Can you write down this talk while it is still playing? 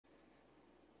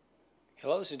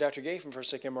Hello, this is Dr. Gay from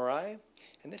First Look MRI,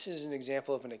 and this is an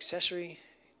example of an accessory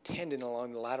tendon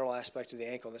along the lateral aspect of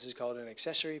the ankle. This is called an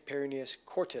accessory peroneus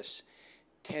quartus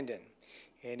tendon,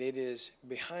 and it is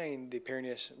behind the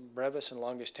peroneus brevis and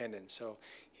longus tendons. So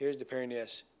here's the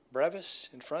peroneus brevis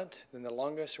in front, then the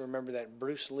longus. Remember that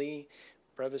Bruce Lee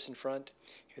brevis in front.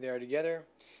 Here they are together,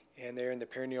 and they're in the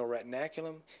peroneal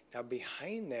retinaculum. Now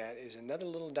behind that is another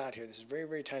little dot here. This is very,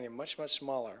 very tiny, much, much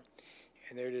smaller.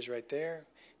 And there it is right there.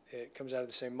 It comes out of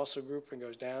the same muscle group and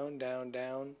goes down, down,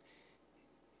 down,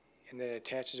 and then it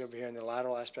attaches over here in the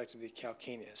lateral aspect of the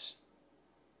calcaneus.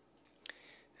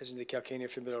 This is the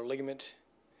calcaneofibular ligament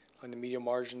on the medial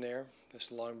margin there,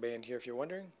 this long band here if you're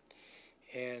wondering.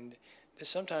 And this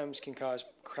sometimes can cause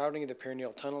crowding of the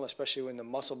peroneal tunnel, especially when the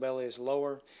muscle belly is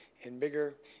lower and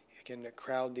bigger. It can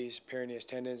crowd these peroneus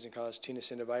tendons and cause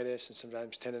tenosynovitis and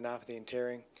sometimes tendinopathy and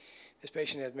tearing. This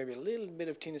patient has maybe a little bit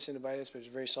of tenosynovitis, but it's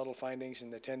very subtle findings,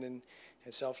 and the tendon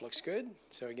itself looks good.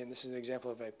 So again, this is an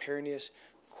example of a peroneus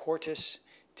quartus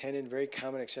tendon, very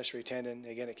common accessory tendon.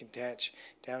 Again, it can attach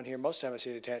down here. Most of the time I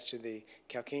see it attached to the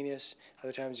calcaneus.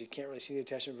 Other times you can't really see the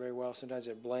attachment very well. Sometimes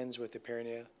it blends with the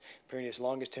peroneus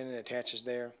longus tendon and attaches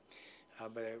there.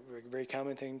 But a very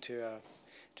common thing to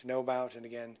know about. And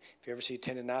again, if you ever see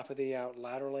tendinopathy out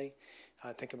laterally,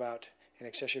 think about an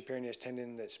accessory peroneus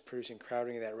tendon that's producing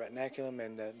crowding of that retinaculum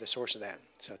and the source of that.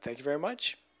 So thank you very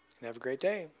much, and have a great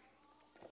day.